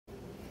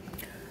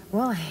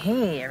Well,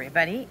 hey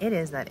everybody, it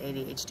is that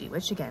ADHD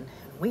witch again.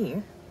 We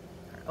are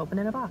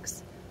opening a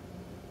box.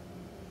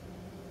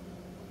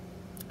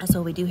 That's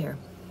what we do here.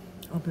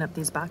 Open up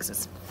these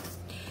boxes.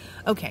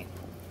 Okay.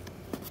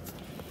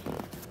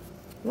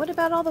 What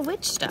about all the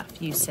witch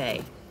stuff, you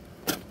say?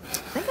 I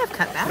think I've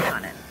cut back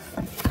on it.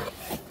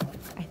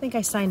 I think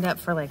I signed up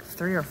for like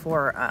 3 or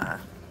 4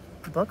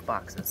 book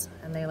boxes,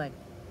 and they like,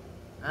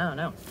 I don't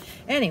know.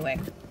 Anyway,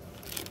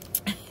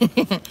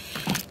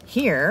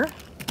 here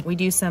we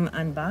do some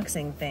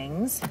unboxing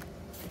things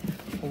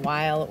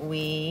while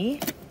we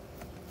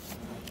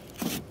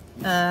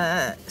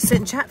sit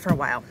and chat for a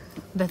while.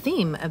 The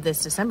theme of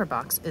this December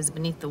box is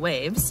Beneath the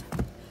Waves.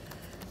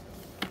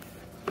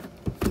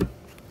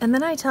 And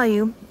then I tell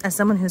you, as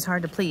someone who's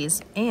hard to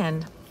please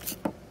and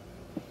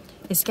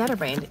is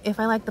scatterbrained, if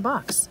I like the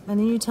box. And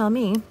then you tell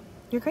me,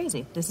 you're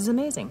crazy. This is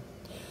amazing.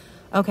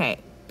 Okay,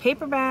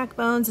 Paperback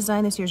Bones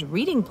designed this year's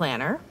reading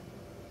planner.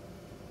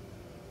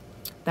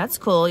 That's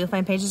cool. You'll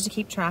find pages to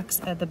keep track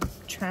of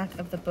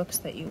the books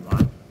that you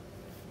want.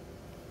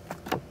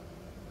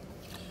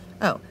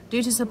 Oh,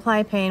 due to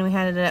supply pain, we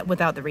had it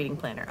without the reading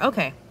planner.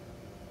 Okay,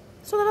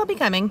 so that'll be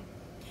coming.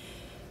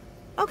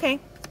 Okay,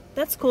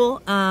 that's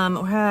cool.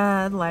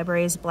 The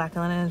library's Black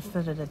Island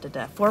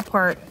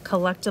 4-part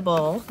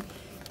collectible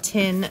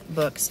tin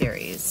book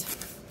series.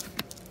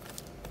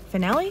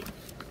 Finale?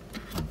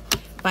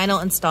 Final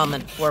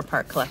installment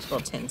 4-part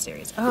collectible tin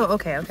series. Oh,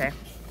 okay, okay.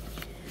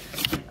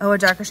 Oh, A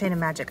Darker Shade of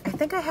Magic. I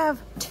think I have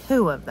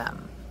 2 of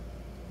them.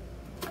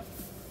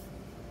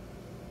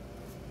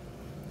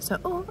 So,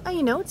 oh,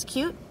 you know, it's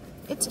cute.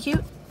 It's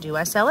cute. Do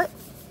I sell it?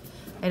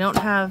 I don't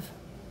have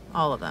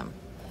all of them.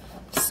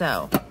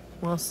 So,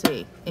 we'll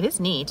see. It is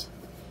neat.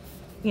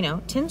 You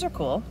know, tins are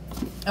cool.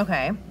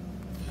 Okay.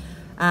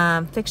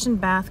 Fiction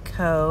Bath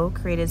Co.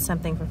 created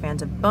something for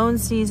fans of Bone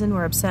Season.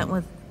 We're upset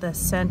with the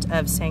scent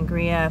of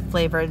sangria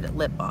flavored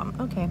lip balm.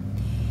 Okay.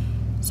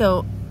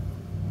 So,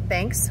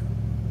 thanks.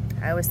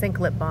 I always think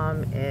lip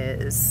balm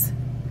is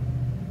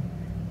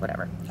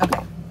whatever. Okay.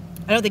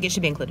 I don't think it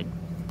should be included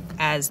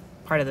as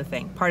part of the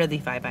thing, part of the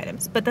 5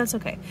 items, but that's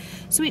okay.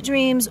 Sweet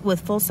Dreams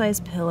with full-size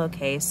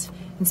pillowcase,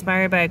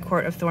 inspired by a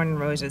Court of Thorn and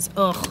Roses.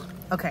 Ugh.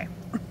 Okay.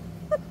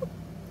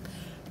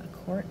 A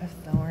Court of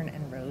Thorn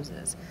and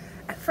Roses.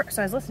 At first,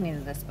 so I was listening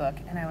to this book,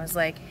 and I was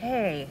like,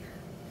 hey,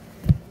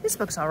 this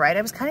book's all right.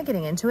 I was kind of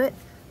getting into it,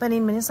 but I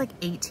mean, it's like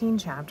 18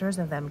 chapters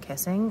of them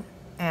kissing,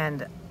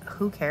 and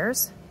who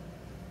cares?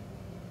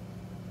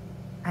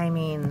 I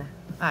mean,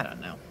 I don't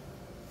know.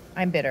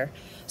 I'm bitter.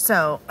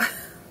 So,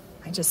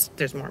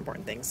 there's more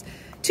important things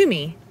to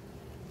me,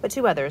 but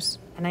to others,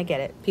 and I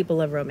get it. People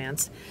love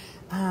romance.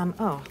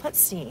 Oh, let's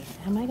see.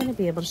 Am I going to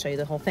be able to show you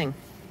the whole thing?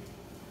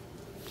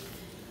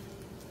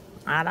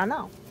 I don't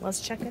know.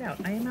 Let's check it out.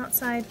 I am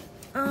outside.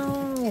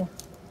 Oh,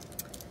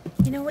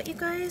 you know what, you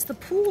guys? The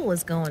pool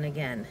is going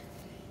again.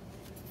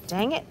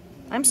 Dang it.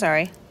 I'm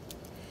sorry.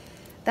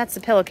 That's the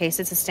pillowcase.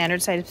 It's a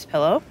standard size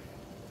pillow.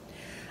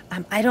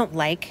 I don't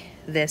like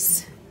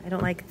this. I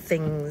don't like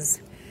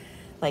things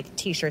like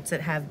t-shirts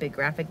that have big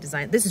graphic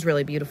design. This is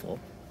really beautiful.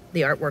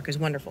 The artwork is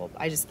wonderful.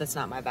 That's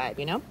not my vibe,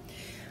 you know?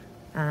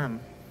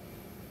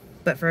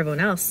 But for everyone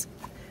else,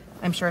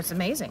 I'm sure it's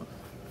amazing.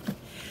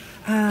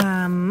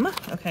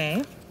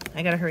 Okay.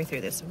 I gotta hurry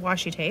through this.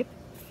 Washi tape.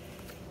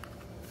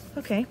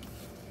 Okay.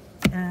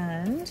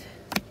 And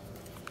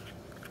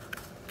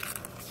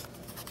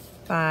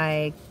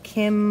by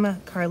Kim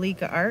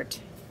Carlica Art.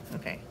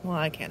 Okay, well,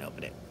 I can't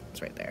open it.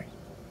 It's right there.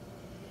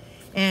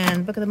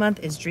 And book of the month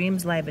is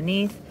Dreams Lie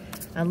Beneath,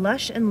 a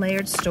lush and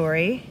layered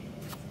story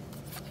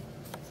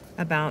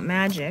about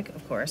magic,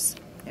 of course.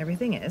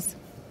 Everything is.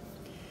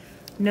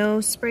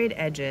 No sprayed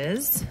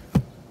edges.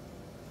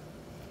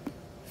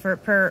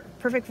 Perfect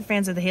for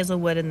fans of the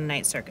Hazelwood and the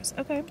Night Circus.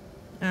 Okay.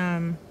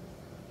 A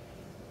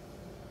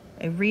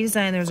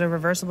redesign. There's a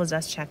reversible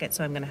dust jacket,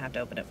 so I'm going to have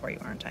to open it for you,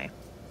 aren't I?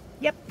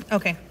 Yep.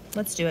 Okay.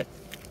 Let's do it.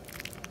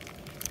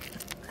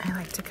 I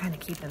like to kind of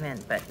keep them in,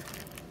 but...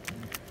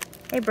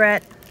 Hey,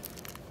 Brett.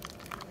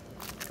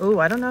 Oh,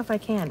 I don't know if I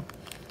can.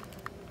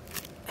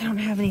 I don't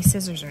have any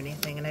scissors or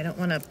anything, and I don't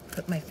want to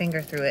put my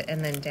finger through it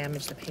and then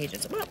damage the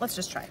pages. Well, let's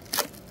just try.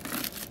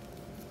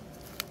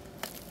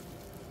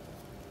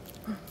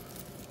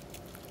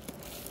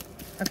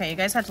 Okay, you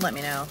guys have to let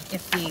me know.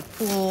 If the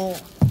pool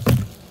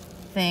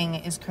thing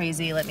is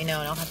crazy, let me know,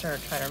 and I'll have to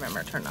try to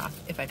remember to turn it off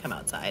if I come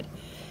outside.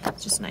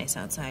 It's just nice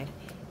outside.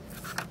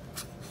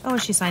 Oh,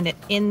 she signed it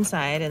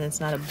inside, and it's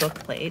not a book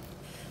plate.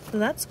 So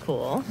that's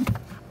cool.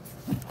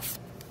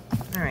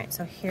 All right,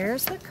 so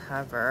here's the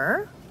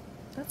cover.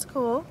 That's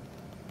cool.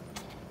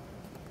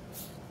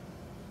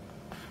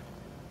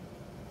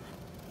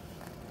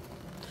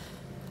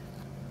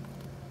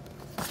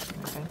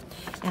 Okay.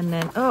 And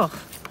then, oh,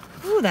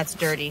 ooh, that's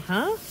dirty,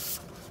 huh?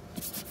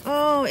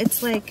 Oh,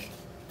 it's like,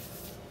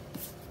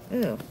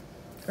 ooh,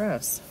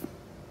 gross.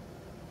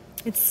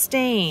 It's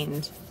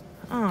stained.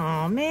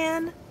 Oh,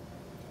 man.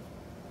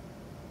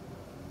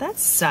 That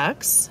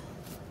sucks.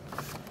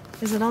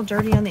 Is it all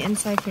dirty on the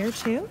inside here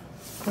too?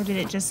 Or did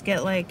it just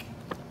get like,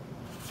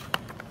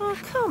 Oh,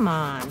 come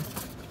on.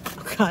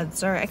 Oh, God,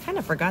 sorry. I kind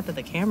of forgot that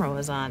the camera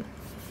was on.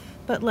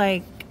 But,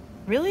 like,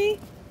 really?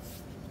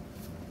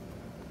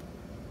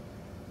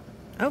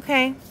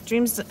 Okay.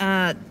 Dreams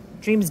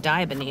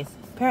die beneath.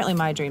 Apparently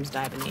my dreams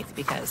die beneath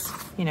because,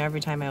 you know,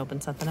 every time I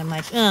open something, I'm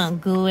like, oh,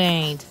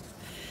 great.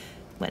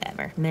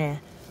 Whatever. Meh.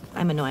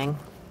 I'm annoying.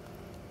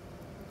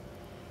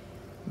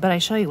 But I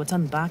show you what's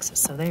on the boxes,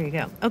 so there you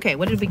go. Okay,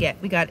 what did we get?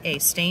 We got a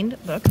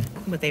stained book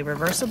with a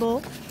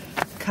reversible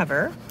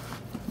cover.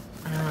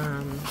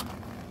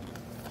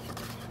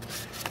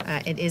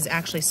 It is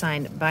actually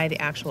signed by the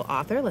actual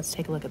author. Let's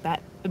take a look at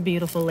that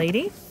beautiful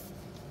lady.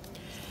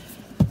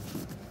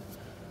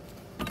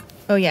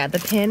 Oh yeah, the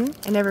pin.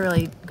 I never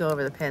really go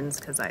over the pins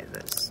because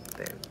it's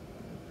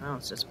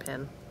just a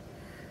pin.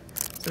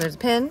 So there's a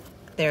pin,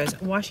 there's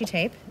washi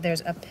tape,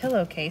 there's a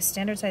pillowcase,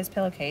 standard size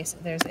pillowcase,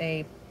 there's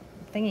a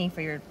thingy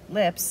for your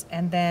lips,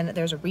 and then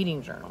there's a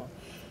reading journal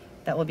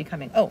that will be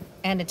coming. Oh,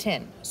 and a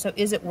tin. So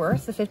is it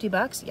worth the 50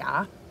 bucks?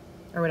 Yeah.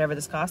 Or whatever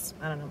this costs.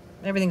 I don't know.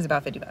 Everything's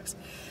about 50 bucks.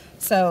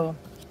 So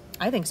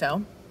I think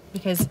so,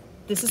 because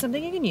this is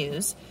something you can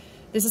use.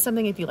 This is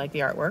something if you like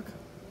the artwork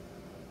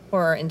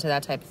or are into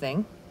that type of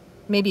thing.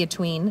 Maybe a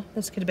tween.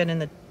 This could have been in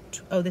the,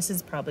 oh, this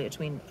is probably a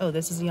tween. Oh,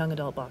 this is a young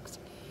adult box.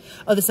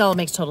 Oh, this all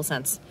makes total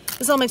sense.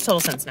 This all makes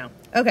total sense now.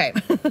 Okay.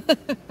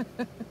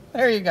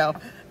 There you go.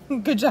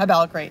 Good job,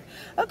 OwlCrate.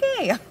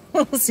 Okay,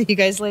 we'll see you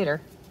guys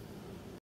later.